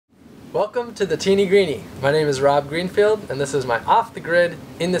Welcome to the Teeny Greenie. My name is Rob Greenfield and this is my off-the-grid,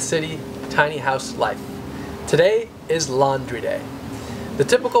 in-the-city, tiny house life. Today is laundry day. The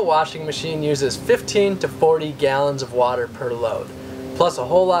typical washing machine uses 15 to 40 gallons of water per load, plus a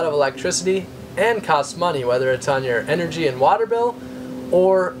whole lot of electricity and costs money, whether it's on your energy and water bill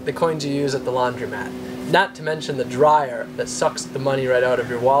or the coins you use at the laundromat. Not to mention the dryer that sucks the money right out of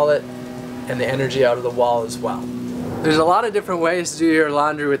your wallet and the energy out of the wall as well. There's a lot of different ways to do your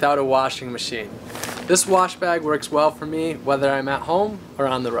laundry without a washing machine. This wash bag works well for me whether I'm at home or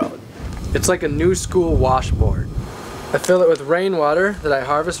on the road. It's like a new school washboard. I fill it with rainwater that I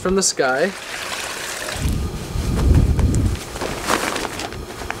harvest from the sky.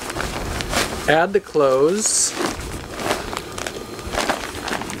 Add the clothes.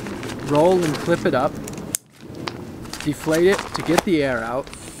 Roll and clip it up. Deflate it to get the air out.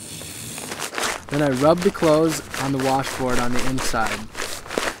 Then I rub the clothes on the washboard on the inside.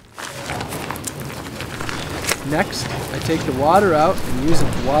 Next, I take the water out and use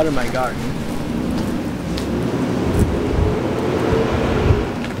it to water my garden.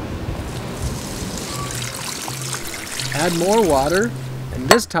 Add more water, and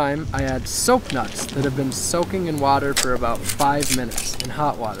this time I add soap nuts that have been soaking in water for about 5 minutes, in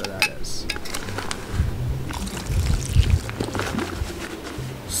hot water that is.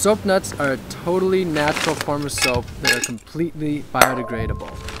 Soap nuts are a totally natural form of soap that are completely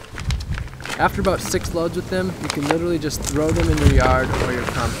biodegradable. After about 6 loads with them, you can literally just throw them in your yard or your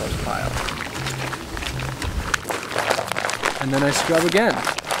compost pile. And then I scrub again.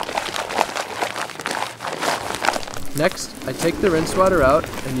 Next, I take the rinse water out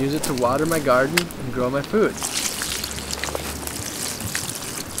and use it to water my garden and grow my food.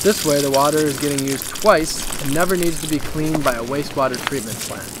 This way the water is getting used twice and never needs to be cleaned by a wastewater treatment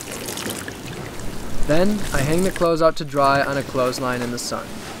plant. Then I hang the clothes out to dry on a clothesline in the sun.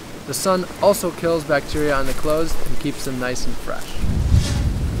 The sun also kills bacteria on the clothes and keeps them nice and fresh.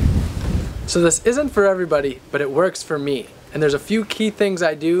 So this isn't for everybody, but it works for me, and there's a few key things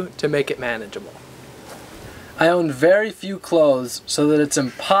I do to make it manageable. I own very few clothes so that it's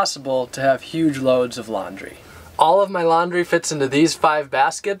impossible to have huge loads of laundry. All of my laundry fits into these 5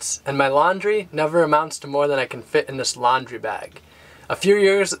 baskets, and my laundry never amounts to more than I can fit in this laundry bag. A few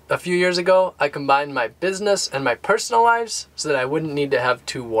years ago, I combined my business and my personal lives so that I wouldn't need to have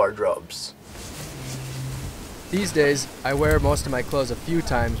 2 wardrobes. These days, I wear most of my clothes a few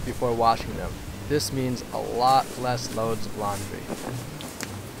times before washing them. This means a lot less loads of laundry.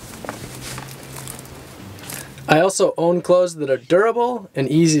 I also own clothes that are durable and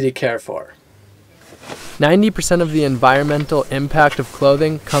easy to care for. 90% of the environmental impact of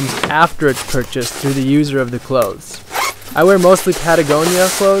clothing comes after it's purchased through the user of the clothes. I wear mostly Patagonia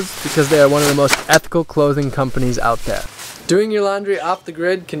clothes because they are one of the most ethical clothing companies out there. Doing your laundry off the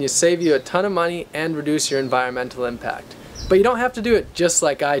grid can save you a ton of money and reduce your environmental impact. But you don't have to do it just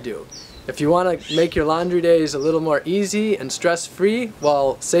like I do. If you want to make your laundry days a little more easy and stress-free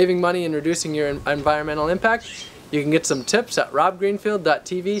while saving money and reducing your environmental impact, you can get some tips at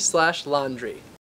robgreenfield.tv/laundry.